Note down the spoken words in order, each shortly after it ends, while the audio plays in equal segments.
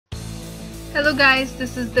Hello guys,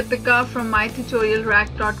 this is Deepika from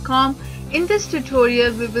MyTutorialRack.com. In this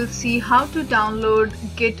tutorial, we will see how to download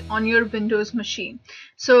Git on your Windows machine.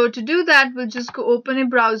 So to do that, we'll just go open a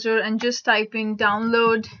browser and just type in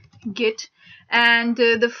download Git. And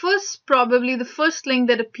probably the first link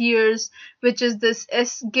that appears, which is this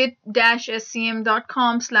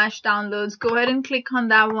git-scm.com/downloads. Go ahead and click on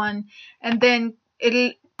that one, and then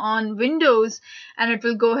it'll on Windows, and it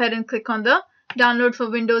will go ahead and click on the download for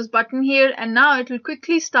Windows button here, and now it will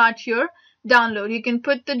quickly start your download. You can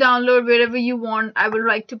put the download wherever you want. I would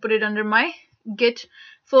like to put it under my Git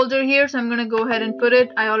folder here, so I'm going to go ahead and put it.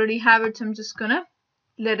 I already have it, so I'm just going to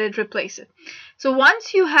let it replace it. So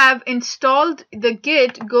once you have installed the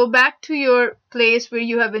Git, go back to your place where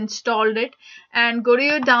you have installed it and go to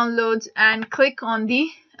your downloads and click on the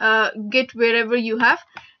Git wherever you have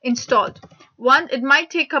installed. It might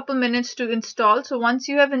take a couple minutes to install, so once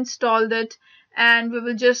you have installed it, and we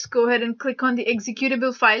will just go ahead and click on the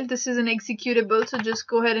executable file. This is an executable, so just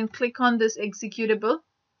go ahead and click on this executable,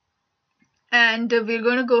 and we're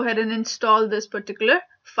going to go ahead and install this particular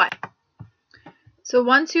file. So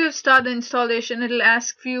once you have started the installation, it'll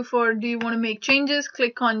ask you for, do you want to make changes?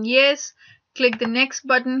 Click on yes. Click the next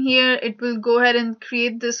button here. It will go ahead and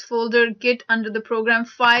create this folder Git under the program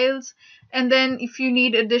files. And then if you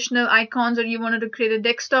need additional icons or you wanted to create a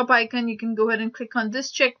desktop icon, you can go ahead and click on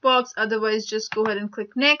this checkbox. Otherwise, just go ahead and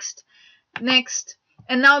click next, next.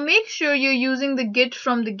 And now make sure you're using the Git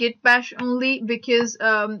from the Git bash only, because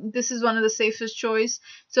this is one of the safest choice.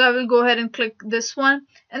 So I will go ahead and click this one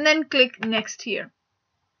and then click next here.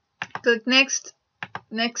 Click next,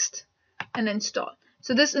 next, and install.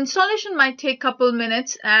 So this installation might take a couple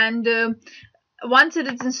minutes, and once it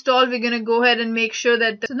is installed, we're going to go ahead and make sure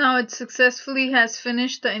that so now it successfully has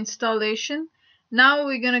finished the installation. Now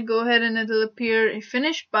we're going to go ahead and it'll appear a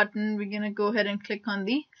finish button. We're going to go ahead and click on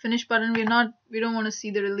the finish button. We don't want to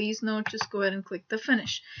see the release note. Just go ahead and click the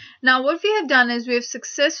finish. Now what we have done is we have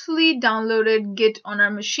successfully downloaded Git on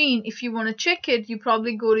our machine. If you want to check it, you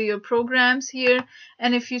probably go to your programs here,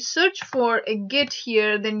 and if you search for a Git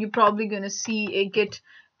here, then you're probably going to see a Git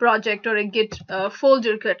project or a Git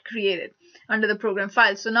folder get created under the program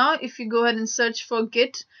file. So now if you go ahead and search for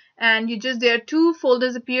Git, and there are two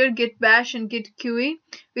folders appear, Git bash and Git QE.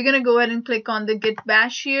 We're going to go ahead and click on the Git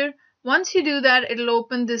bash here. Once you do that, it'll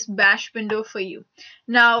open this bash window for you.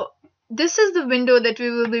 Now this is the window that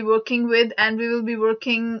we will be working with, and we will be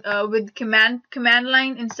working with command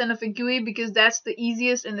line instead of a GUI, because that's the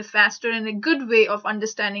easiest and the faster and a good way of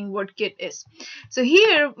understanding what Git is. So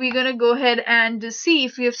here we're going to go ahead and see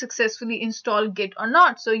if we have successfully installed Git or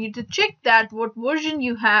not. So you to check that what version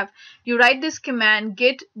you have, you write this command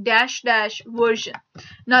git -- version.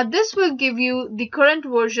 Now this will give you the current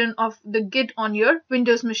version of the Git on your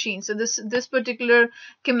Windows machine. So this particular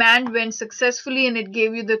command went successfully and it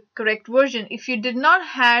gave you the correct version. If you did not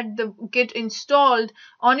have the Git installed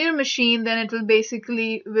on your machine, then it will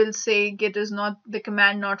basically say Git is not, the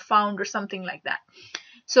command not found, or something like that.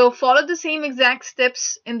 So follow the same exact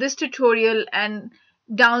steps in this tutorial and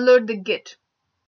download the Git.